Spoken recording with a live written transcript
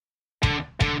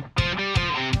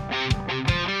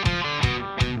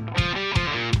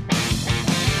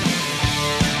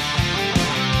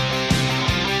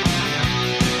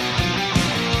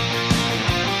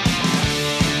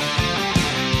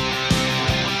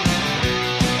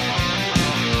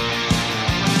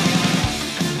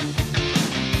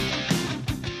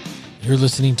You're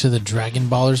listening to the Dragon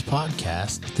Ballers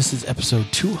podcast. This is episode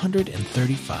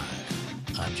 235.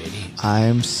 I'm JD.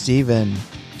 I'm Steven.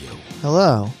 Yo.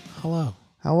 Hello. Hello.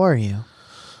 How are you?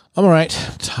 I'm all right.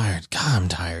 I'm tired. God, I'm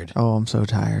tired. Oh, I'm so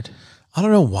tired. I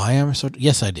don't know why I'm so...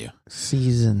 Yes, I do.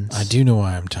 Seasons. I do know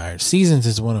why I'm tired. Seasons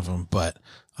is one of them, but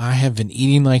I have been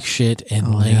eating like shit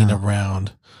and laying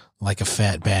around like a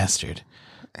fat bastard.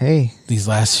 Hey. These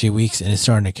last few weeks, and it's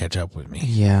starting to catch up with me.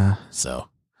 Yeah. So...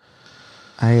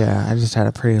 I just had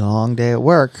a pretty long day at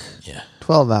work. Yeah.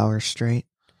 12 hours straight.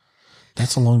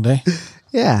 That's a long day.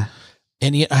 Yeah.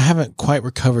 And yet I haven't quite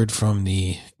recovered from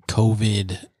the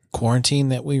COVID quarantine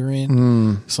that we were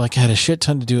in. So like I had a shit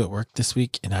ton to do at work this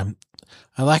week, and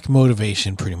I lack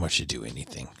motivation pretty much to do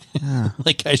anything. Yeah.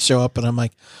 Like I show up and I'm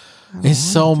like, it's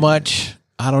so much.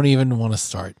 I don't even want to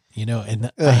start, you know,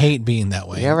 and I hate being that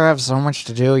way. You ever have so much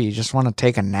to do, you just want to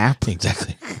take a nap?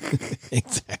 Exactly.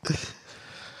 Exactly.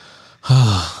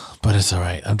 But it's all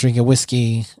right. I'm drinking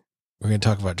whiskey. We're going to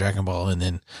talk about Dragon Ball and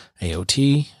then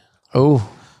AOT. Oh.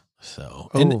 So,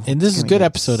 and this is a good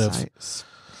episode of...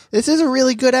 This is a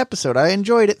really good episode. I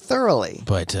enjoyed it thoroughly.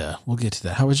 But we'll get to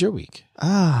that. How was your week?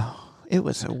 Oh, it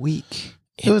was a week.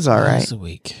 It was all right. It was a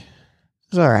week.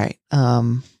 It was all right.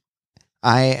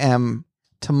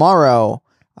 Tomorrow,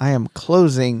 I am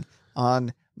closing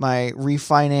on my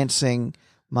refinancing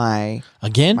my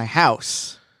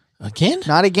house. Again?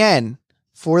 Not again.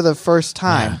 For the first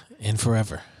time. Yeah, and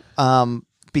forever.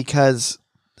 Because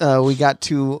we got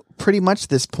to pretty much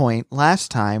this point last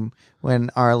time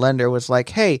when our lender was like,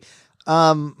 hey,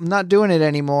 I'm not doing it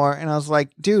anymore. And I was like,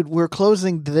 dude, we're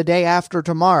closing the day after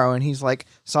tomorrow. And he's like,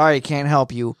 sorry, can't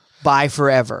help you. Bye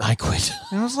forever. I quit.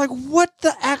 And I was like, what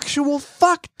the actual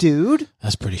fuck, dude?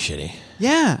 That's pretty shitty.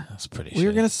 Yeah. That's pretty shitty. We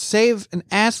were going to save an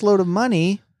ass load of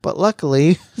money, but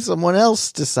luckily someone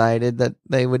else decided that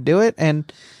they would do it.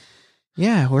 And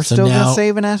yeah, we're still going to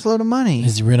save an ass load of money.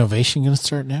 Is the renovation going to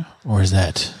start now? Or is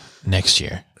that next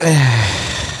year?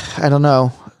 I don't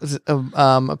know.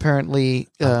 Apparently,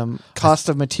 cost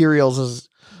of materials has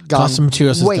gone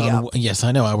way up. Yes,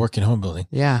 I know. I work in home building.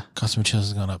 Yeah. Cost of materials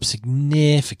has gone up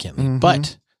significantly. Mm-hmm.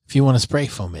 But if you want to spray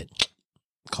foam it,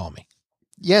 call me.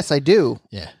 Yes, I do.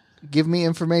 Yeah. Give me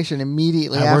information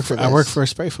immediately after this. I work for a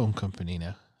spray foam company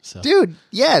now. So. Dude,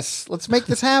 yes. Let's make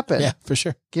this happen. Yeah, for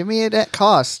sure. Give me it at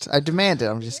cost. I demand it.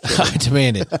 I'm just kidding. I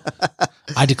demand it.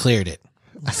 I declared it.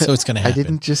 So it's going to happen. I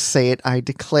didn't just say it. I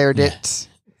declared it.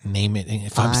 Name it.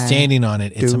 If I'm standing on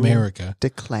it, it's America.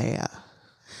 Declare.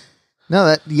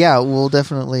 No, we'll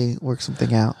definitely work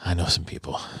something out. I know some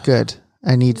people. Good.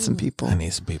 I need some people. I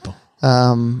need some people.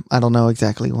 I don't know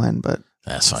exactly when, but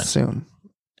that's fine. Soon.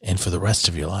 And for the rest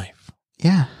of your life.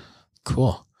 Yeah.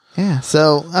 Cool. Yeah.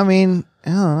 So, I mean, I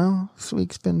don't know. This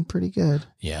week's been pretty good.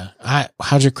 Yeah.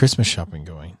 How's your Christmas shopping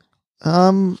going?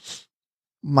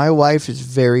 My wife is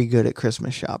very good at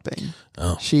Christmas shopping.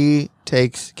 Oh. She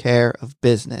takes care of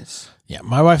business. Yeah,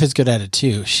 my wife is good at it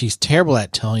too. She's terrible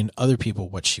at telling other people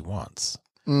what she wants.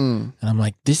 And I'm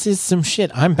like, this is some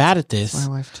shit. I'm bad at this.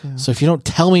 My wife too. So if you don't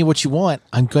tell me what you want,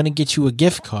 I'm going to get you a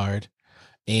gift card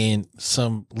and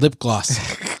some lip gloss.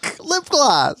 Lip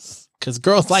gloss. Because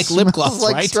girls like lip gloss,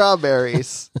 like right?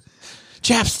 Strawberries.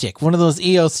 Chapstick, one of those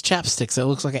EOS chapsticks that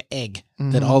looks like an egg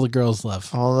that all the girls love.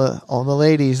 All the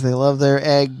ladies, they love their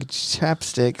egg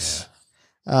chapsticks.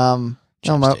 Yeah.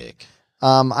 Chapstick.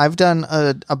 I've done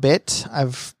a bit.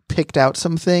 I've picked out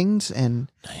some things,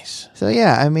 and nice. So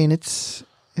yeah, I mean it's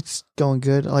going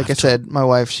good. Like I said, my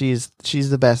wife, she's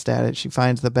the best at it. She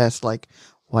finds the best like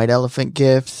white elephant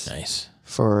gifts. Nice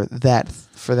for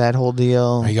that whole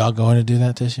deal. Are y'all going to do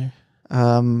that this year?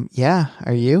 Yeah.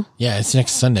 Are you? Yeah, it's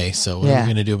next Sunday. So what are we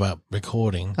going to do about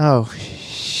recording? Oh,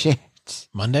 shit.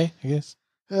 Monday, I guess?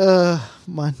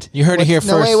 Monday. You heard it here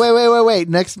first.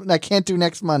 Wait. I can't do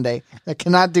next Monday. I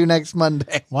cannot do next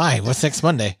Monday. Why? What's next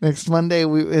Monday? Next Monday,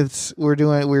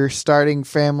 we're starting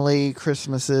family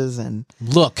Christmases, and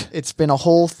look, it's been a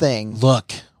whole thing.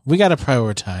 Look, we got to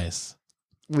prioritize.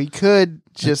 We could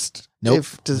just... Nope,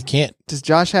 we can't. Does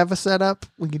Josh have a setup?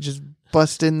 We could just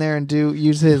bust in there and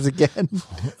use his again,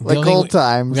 like old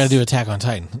times. We got to do Attack on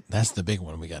Titan. That's the big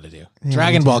one we got to do. Yeah,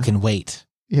 Dragon Ball can wait.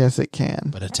 Yes, it can.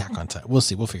 But Attack on Titan, we'll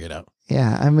see. We'll figure it out.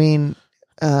 Yeah, I mean,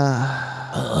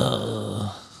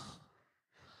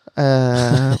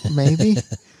 maybe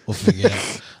we'll figure it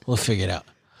out. We'll figure it out.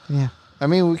 Yeah, I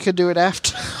mean, we could do it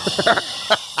after.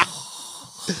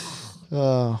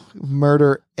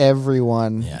 Murder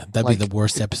everyone. Yeah, that'd be the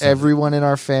worst episode. Everyone in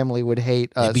our family would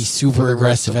hate us. It'd be super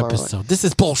aggressive episode. This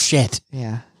is bullshit.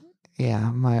 Yeah.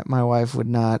 My wife would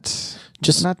not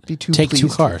be too take pleased 2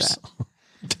 cars.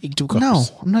 Take 2 cars. No,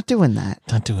 I'm not doing that.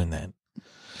 Not doing that.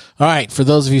 All right, for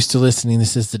those of you still listening,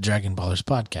 this is the Dragon Ballers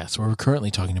podcast, where we're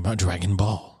currently talking about Dragon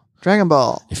Ball. Dragon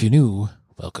Ball. If you're new,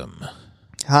 welcome.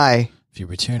 Hi. If you're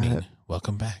returning,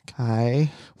 welcome back. Hi.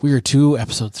 We are 2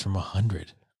 episodes from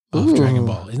 100 of Dragon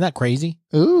Ball. Isn't that crazy?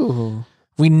 Ooh.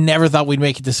 We never thought we'd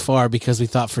make it this far because we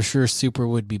thought for sure Super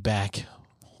would be back.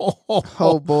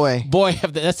 Oh boy. Boy,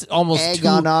 that's almost Egg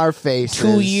on our faces.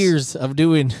 2 years of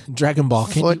doing Dragon Ball.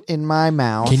 Foot in my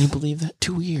mouth. Can you believe that?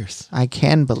 2 years. I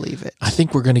can believe it. I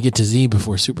think we're going to get to Z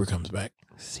before Super comes back.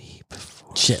 Z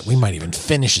before. Shit, we might even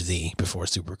finish Z before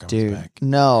Super comes back.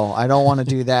 No, I don't want to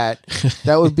do that.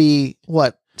 That would be,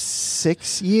 what,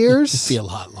 6 years? It'd be a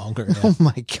lot longer. Yeah. Oh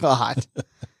my God.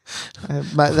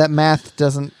 That math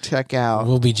doesn't check out.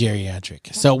 We'll be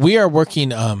geriatric. So we are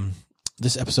working,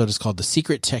 this episode is called The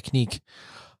Secret Technique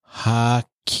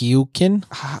Haikyuken.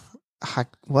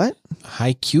 What?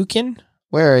 Haikyuken?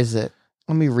 Where is it?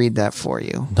 Let me read that for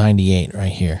you. 98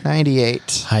 right here. 98.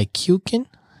 Haikyuken?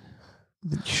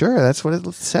 Sure, that's what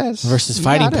it says. Versus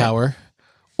Fighting Power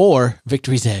or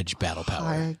Victory's Edge Battle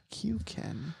Power.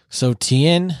 Haikyuken. So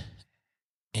Tien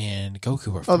and Goku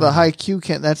are fighting. Oh, the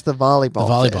Haikyuken. That's the volleyball.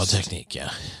 The volleyball fist. technique,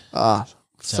 yeah. Ah,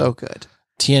 so good.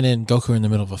 Tien and Goku are in the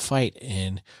middle of a fight,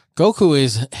 and Goku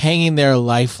is hanging there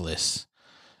lifeless.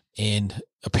 And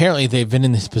apparently they've been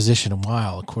in this position a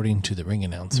while, according to the ring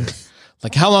announcer.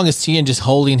 Like, how long is Tien just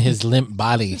holding his limp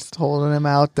body? Just holding him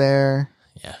out there.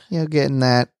 Yeah. You know, getting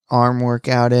that arm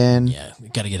workout in. Yeah,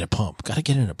 got to get a pump. Got to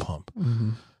get in a pump.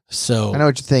 Mm-hmm. So I know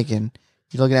what you're thinking.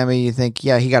 You're looking at me, you think,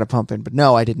 yeah, he got a pump in. But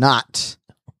no, I did not.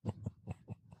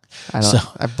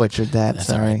 I butchered that. That's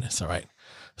Sorry. all right. That's all right.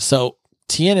 So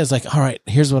Tien is like, all right,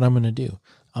 here's what I'm going to do.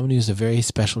 I'm going to use a very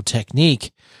special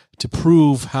technique to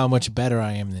prove how much better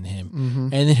I am than him. Mm-hmm.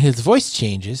 And then his voice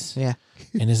changes. Yeah.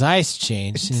 And his eyes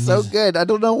change. It's so good. I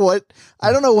don't know what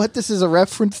this is a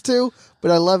reference to,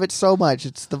 but I love it so much.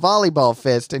 It's the volleyball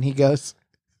fist, and he goes,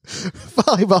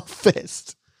 volleyball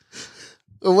fist.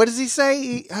 What does he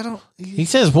say? He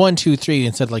says 1, 2, 3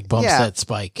 instead, like bumps Yeah. that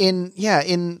spike. In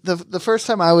the first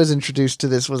time I was introduced to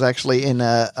this was actually in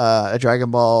a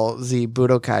Dragon Ball Z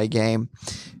Budokai game.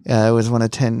 It was one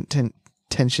of Ten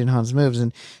Shinhan's moves,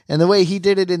 and the way he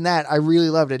did it in that, I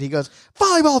really loved it. He goes,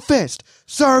 volleyball fist,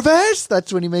 service.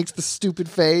 That's when he makes the stupid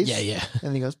face. Yeah.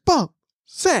 And he goes, bump,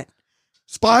 set,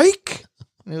 spike.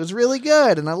 And it was really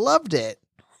good, and I loved it.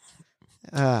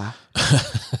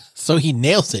 So he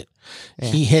nails it. Yeah.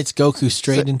 He hits Goku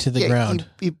straight into the ground.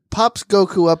 He pops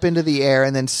Goku up into the air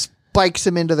and then spikes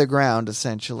him into the ground,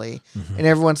 essentially. Mm-hmm. And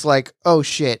everyone's like, oh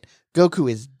shit,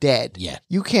 Goku is dead. Yeah.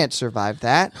 You can't survive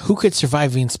that. Who could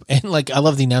survive being... And, like, I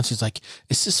love the announcer's like,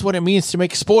 is this what it means to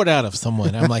make a sport out of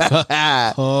someone? I'm like,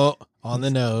 on the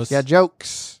nose. Yeah,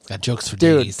 jokes. Got jokes for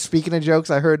Dude, days. speaking of jokes,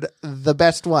 I heard the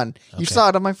best one. You Okay. saw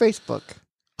it on my Facebook.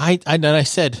 I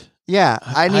said... Yeah,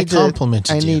 I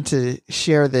complimented you. need to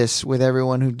share this with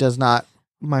everyone who does not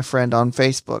my friend on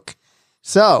Facebook.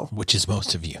 So, Which is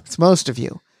most of you. it's most of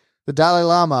you. The Dalai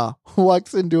Lama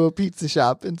walks into a pizza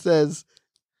shop and says,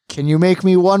 "Can you make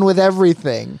me one with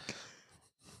everything?"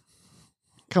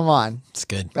 Come on. It's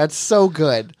good. That's so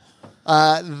good.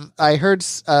 I heard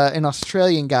an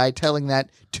Australian guy telling that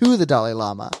to the Dalai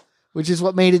Lama, which is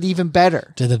what made it even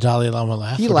better. Did the Dalai Lama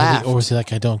laugh? He laughed. Or was he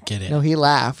like, I don't get it? No, he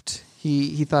laughed.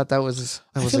 He thought that was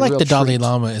I a feel like real the Dalai treat.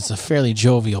 Lama is a fairly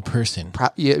jovial person.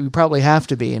 You probably have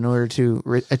to be in order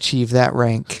to achieve that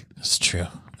rank. It's true.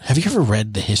 Have you ever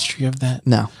read the history of that?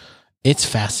 No. It's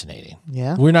fascinating.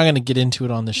 Yeah. We're not going to get into it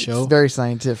on the show. It's very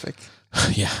scientific.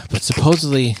 Yeah, but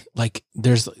supposedly, like,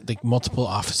 there's like multiple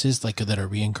offices like that are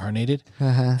reincarnated,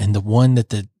 and the one that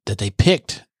they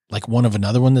picked, like one of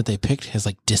another one that they picked, has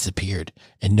like disappeared,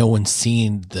 and no one's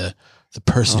seen the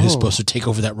person who's supposed to take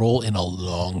over that role in a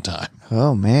long time.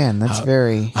 Oh man, that's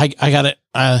very. I got it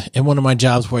in one of my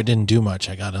jobs where I didn't do much.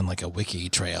 I got on like a wiki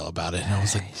trail about it, and I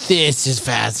was like, "This is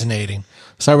fascinating."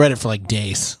 So I read it for like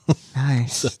days.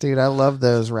 Nice, dude. I love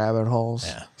those rabbit holes.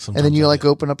 Yeah, and then you like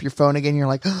open up your phone again. You're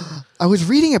like, oh, I was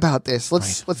reading about this.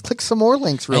 Let's click some more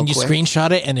links real quick. And you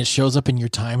screenshot it, and it shows up in your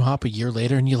time hop a year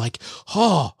later, and you're like,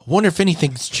 "Oh, I wonder if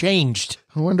anything's changed."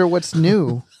 I wonder what's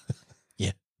new.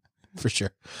 Yeah, for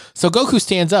sure. So Goku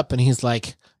stands up, and he's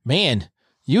like, "Man,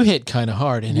 you hit kind of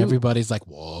hard," and everybody's like,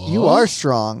 "Whoa, You are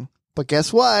strong, but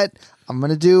guess what? I'm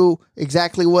gonna do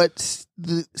exactly what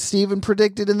Steven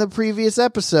predicted in the previous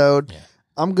episode. Yeah.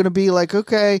 I'm gonna be like,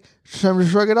 okay, time to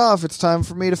shrug it off. It's time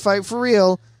for me to fight for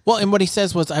real. Well, and what he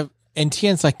says was, and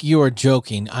Tien's like, "You are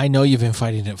joking. I know you've been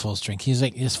fighting at full strength." He's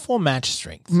like, "It's full match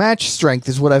strength. Match strength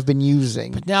is what I've been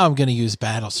using. But now I'm going to use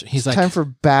battle strength." He's like, Time for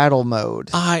battle mode.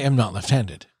 "I am not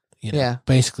left-handed." You know, Yeah.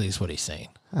 basically is what he's saying.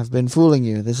 I've been fooling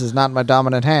you. This is not my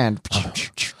dominant hand.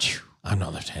 I'm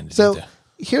not left-handed So either.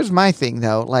 here's my thing,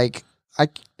 though. Like,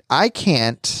 I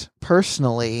can't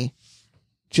personally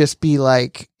just be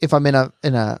like, if I'm in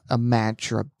a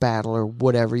match or a battle or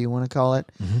whatever you want to call it,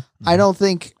 I don't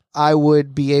think I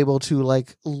would be able to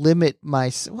like limit my.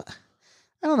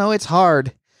 I don't know. It's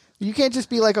hard. You can't just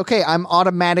be like, okay, I'm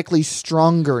automatically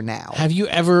stronger now. Have you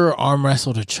ever arm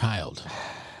wrestled a child?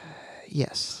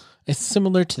 Yes, It's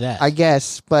similar to that. I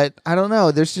guess, but I don't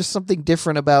know. There's just something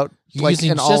different about You're like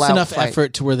using an just all-out enough fight.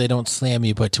 effort to where they don't slam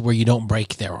you, but to where you don't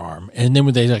break their arm. And then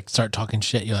when they like start talking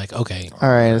shit, you're like, okay. All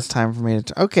right, it's time for me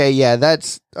to. Okay, yeah,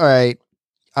 that's all right.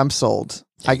 I'm sold.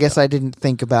 I guess I didn't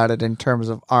think about it in terms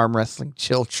of arm wrestling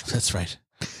children. That's right.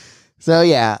 So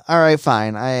yeah, all right,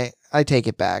 fine. I take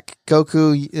it back.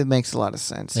 Goku, it makes a lot of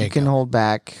sense. There You you can go. hold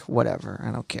back, whatever.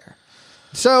 I don't care.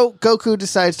 So Goku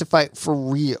decides to fight for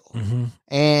real,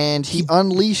 and he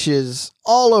unleashes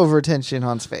all over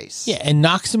Tenshinhan's face. Yeah, and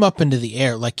knocks him up into the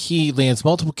air. Like he lands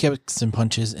multiple kicks and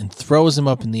punches and throws him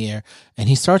up in the air, and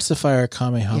he starts to fire a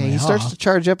Kamehameha. Yeah, he starts to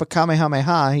charge up a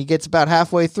Kamehameha. He gets about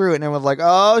halfway through it, and everyone's like,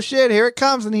 oh shit, here it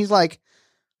comes. And he's like,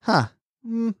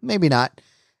 maybe not.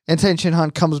 And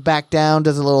Tenshinhan comes back down,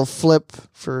 does a little flip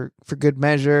for good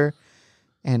measure.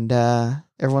 And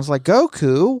everyone's like,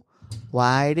 Goku,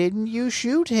 why didn't you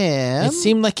shoot him? It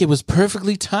seemed like it was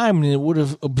perfectly timed and it would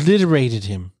have obliterated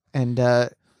him. And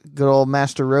good old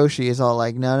Master Roshi is all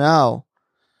like, no.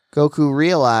 Goku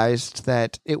realized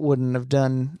that it wouldn't have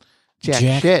done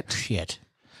jack shit. It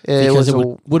Because was it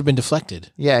would have been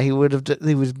deflected. Yeah, he would have.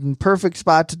 He was in perfect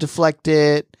spot to deflect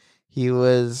it. He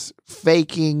was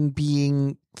faking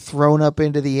being thrown up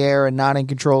into the air and not in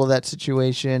control of that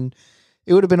situation.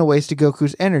 It would have been a waste of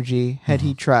Goku's energy had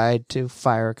he tried to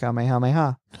fire a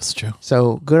Kamehameha. That's true.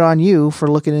 So good on you for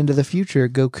looking into the future,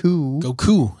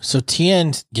 Goku. So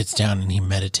Tien gets down and he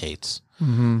meditates.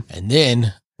 And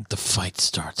then the fight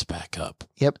starts back up.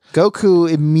 Yep. Goku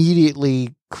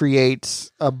immediately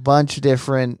creates a bunch of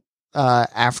different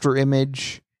after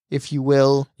image, if you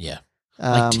will. Yeah.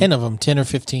 Like 10 of them, 10 or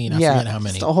 15. I forget how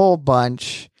many. Just a whole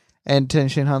bunch. And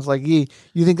Tenshinhan's like, you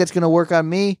think that's going to work on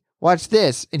me? Watch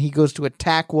this. And he goes to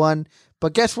attack one.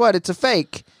 But guess what? It's a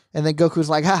fake. And then Goku's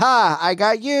like, haha, I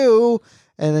got you.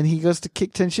 And then he goes to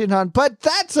kick Tenshinhan. But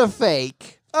that's a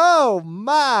fake. Oh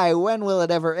my, when will it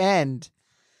ever end?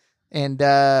 And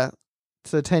so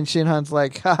Tenshinhan's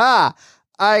like, haha,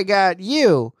 I got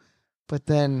you. But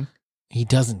then He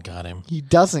doesn't got him. he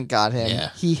doesn't got him. Yeah.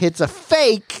 He hits a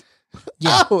fake.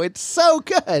 Yeah. Oh, it's so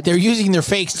good. They're using their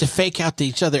fakes to fake out to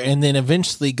each other. And then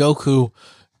eventually Goku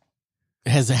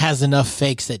has enough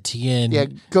fakes that Tien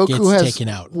Goku gets has taken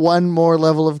out. one more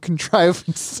level of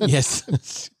contrivance.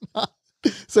 Yes.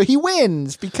 So he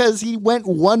wins because he went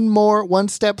one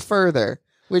step further,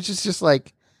 which is just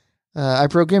like, I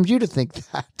programmed you to think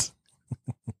that.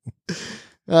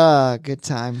 Good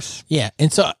times. Yeah.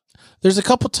 And so there's a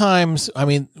couple times, I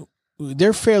mean,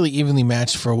 they're fairly evenly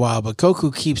matched for a while, but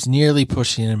Goku keeps nearly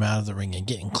pushing him out of the ring and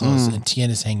getting close, and Tien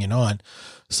is hanging on.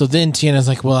 So then Tien is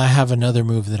like, well, I have another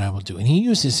move that I will do. And he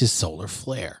uses his solar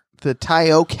flare, The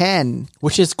Taioken.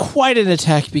 which is quite an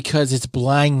attack because it's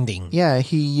blinding. Yeah,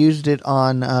 he used it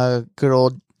on good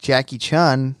old Jackie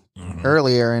Chun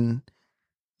earlier, and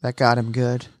that got him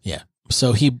good. Yeah.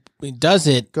 So he does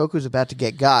it. Goku's about to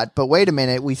get got, but wait a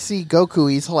minute. We see Goku.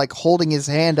 He's like holding his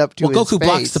hand up to Well, his Goku face.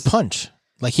 blocks the punch.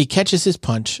 Like he catches his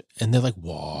punch, and they're like,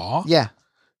 "Whoa!" Yeah.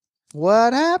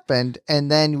 What happened? And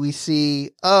then we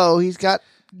see, he's got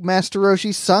Master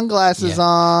Roshi's sunglasses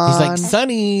on. He's like,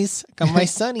 "Sunnies, got my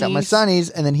sunnies, Got my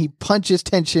sunnies. And then he punches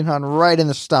Tenshinhan right in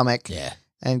the stomach. Yeah,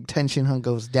 And Tenshinhan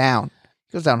goes down.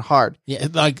 He goes down hard. yeah,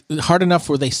 like hard enough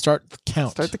where they start the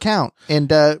count. Start the count. And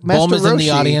Master Bulma's Roshi in the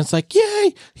audience, like,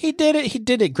 "Yay, he did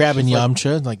it!" Grabbing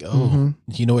Yamcha, like, "Oh,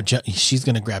 you know what? She's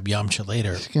gonna grab Yamcha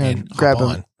later gonna and grab hop him.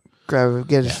 on."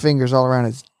 Get his fingers all around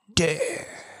his dick.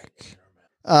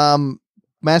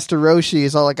 Master Roshi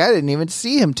is all like, I didn't even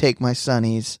see him take my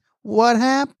sunnies. What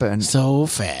happened? So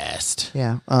fast.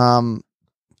 Yeah.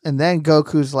 And then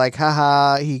Goku's like,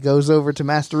 haha. He goes over to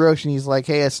Master Roshi and he's like,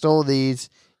 hey, I stole these.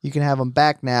 You can have them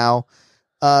back now.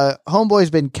 Homeboy's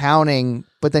been counting,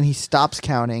 but then he stops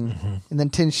counting. And then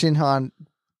Tenshinhan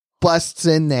busts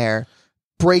in there,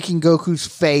 breaking Goku's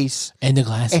face And the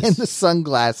glasses. and the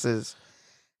sunglasses.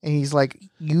 And he's like,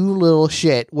 you little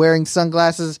shit, wearing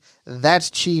sunglasses, that's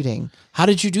cheating. How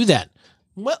did you do that?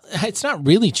 Well, it's not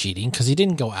really cheating because he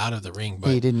didn't go out of the ring,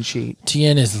 but He didn't cheat.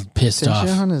 Tien is pissed off.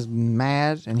 Tenshinhan is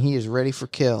mad and he is ready for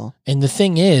kill. And the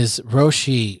thing is,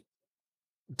 Roshi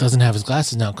doesn't have his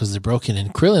glasses now because they're broken.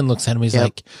 And Krillin looks at him. He's Yep.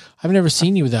 like, I've never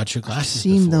seen you without your I've glasses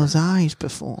seen before. those eyes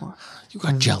before. You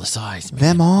got jealous eyes, man.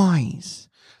 Them eyes.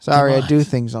 Sorry, Come I do on.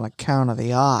 things on account of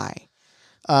the eye.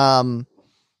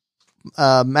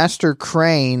 Master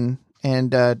Crane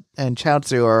and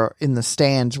Chaozu are in the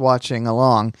stands watching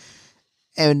along,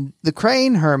 and the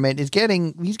Crane Hermit is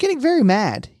getting very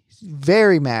mad. He's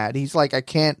very mad. He's like, I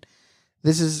can't.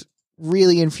 This is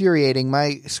really infuriating.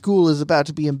 My school is about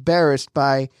to be embarrassed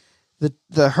by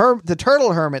the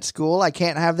Turtle Hermit School. I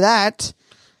can't have that.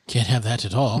 Can't have that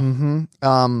at all.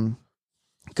 Mm-hmm.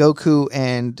 Goku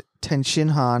and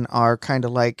Tenshinhan are kind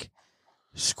of like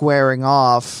squaring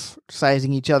off,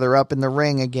 sizing each other up in the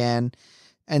ring again.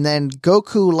 And then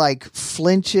Goku like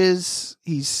flinches.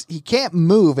 He can't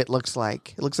move, it looks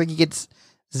like. It looks like he gets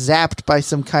zapped by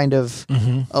some kind of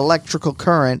electrical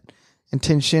current, and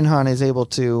Tenshinhan is able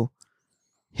to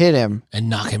hit him. And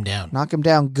knock him down. Knock him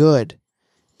down good.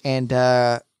 And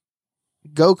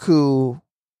Goku,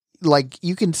 like,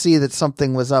 you can see that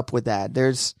something was up with that.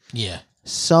 There's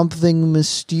something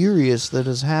mysterious that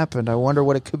has happened. I wonder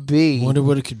what it could be. Wonder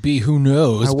what it could be. Who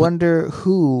knows? I wonder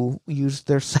who used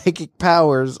their psychic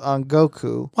powers on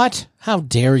Goku. What? How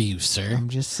dare you, sir? I'm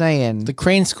just saying. The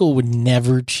Crane School would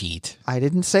never cheat. I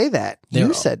didn't say that.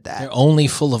 You said that. They're only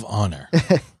full of honor.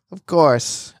 Of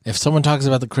course. If someone talks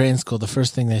about the Crane School, the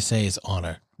first thing they say is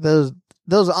honor. Those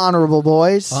honorable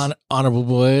boys. Honorable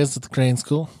boys at the Crane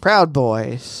School. Proud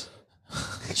boys.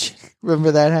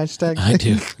 Remember that hashtag? I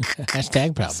do.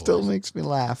 Hashtag Proud Boys. Still makes me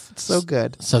laugh. It's so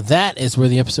good. So that is where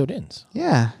the episode ends.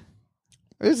 Yeah.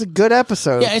 It was a good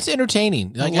episode. Yeah, it's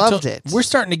entertaining. I loved it. We're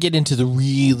starting to get into the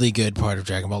really good part of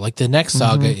Dragon Ball. Like the next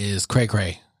saga is Cray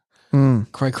Cray.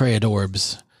 Cray Cray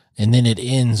Adorbs. And then it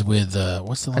ends with,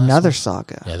 what's the last Another one?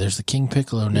 saga. Yeah, there's the King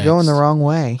Piccolo next. You're going the wrong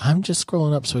way. I'm just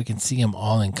scrolling up so we can see them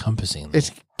all encompassing.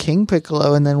 It's King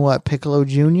Piccolo and then what? Piccolo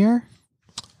Jr.?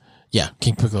 Yeah,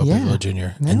 King Piccolo, Piccolo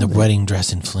Jr. And the Wedding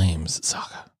Dress in Flames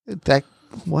saga. That,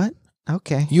 what?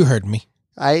 Okay. You heard me.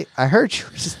 I heard you,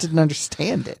 just didn't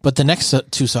understand it. But the next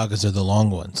two sagas are the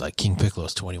long ones, like King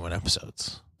Piccolo's 21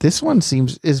 episodes. This one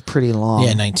is pretty long.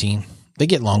 Yeah, 19. They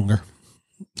get longer.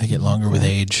 They get longer with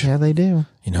age. Yeah, they do.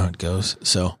 You know how it goes.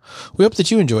 So we hope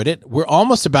that you enjoyed it. We're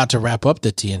almost about to wrap up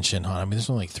the Tien Shin Han. I mean, there's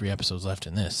only like 3 episodes left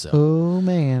in this. So oh,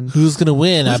 man. who's going to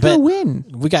win? Who's going to win?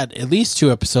 We got at least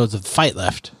 2 episodes of fight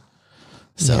left.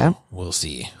 So Yeah. we'll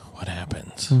see what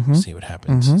happens. See what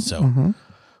happens. So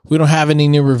we don't have any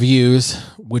new reviews,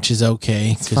 which is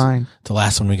okay. It's fine. The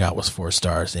last one we got was 4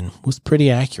 stars and was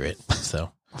pretty accurate.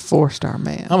 So A 4-star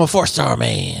man. I'm a 4-star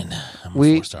man.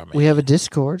 We have a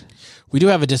Discord. We do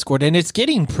have a Discord, and it's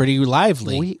getting pretty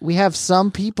lively. We have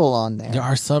some people on there. There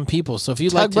are some people. So if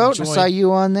you'd like Tugboat, to join, I saw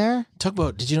you on there.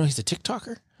 Tugboat, did you know he's a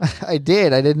TikToker? I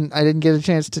did. I didn't get a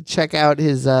chance to check out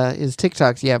his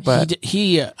TikToks yet, but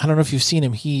he I don't know if you've seen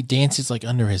him. He dances like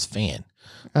under his fan.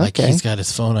 Like Okay. he's got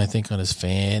his phone, I think, on his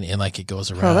fan, and like it goes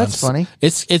around. Oh, that's funny.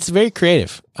 It's very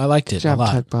creative. I liked it good job, a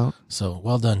lot. Tugboat. So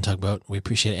well done, Tugboat. We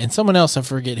appreciate it. And someone else, I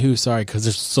forget who. Sorry, because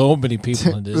there's so many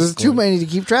people in this. There's too many to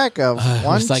keep track of.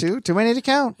 One, it's like- too many to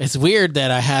count. It's weird that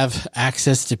I have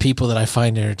access to people that I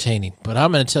find entertaining, but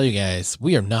I'm going to tell you guys,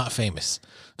 we are not famous.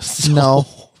 So No.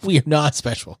 we are not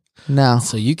special. No.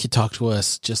 So you could talk to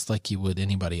us just like you would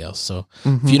anybody else. So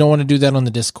if you don't want to do that on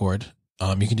the Discord,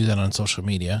 you can do that on social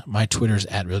media. My Twitter's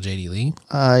 @RealJDLee.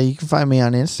 You can find me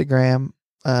on Instagram,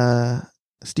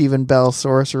 Stephen Bell,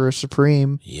 Sorcerer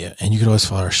Supreme. Yeah, and you can always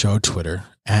follow our show Twitter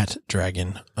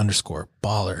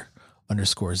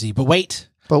 @Dragon_Baller_Z.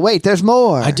 But wait, there's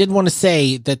more. I did want to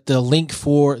say that the link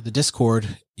for the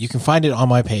Discord, you can find it on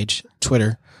my page,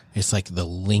 Twitter. It's like the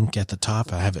link at the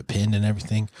top. I have it pinned and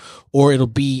everything. Or it'll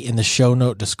be in the show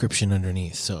note description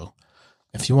underneath. So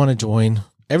if you want to join,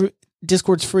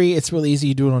 Discord's free. It's really easy.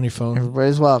 You do it on your phone.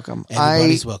 Everybody's welcome.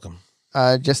 Everybody's welcome.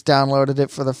 Just downloaded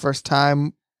it for the first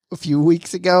time a few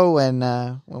weeks ago when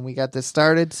we got this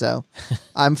started. So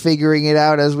I'm figuring it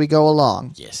out as we go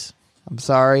along. Yes. I'm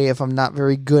sorry if I'm not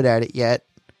very good at it yet.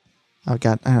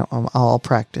 I'll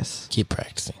practice. Keep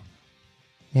practicing.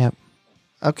 Yep.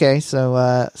 Okay,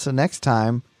 so next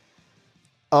time,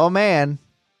 oh man,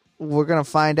 we're gonna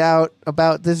find out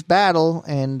about this battle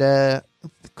and the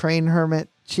Crane Hermit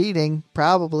cheating,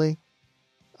 probably.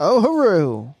 Oh,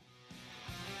 hooroo!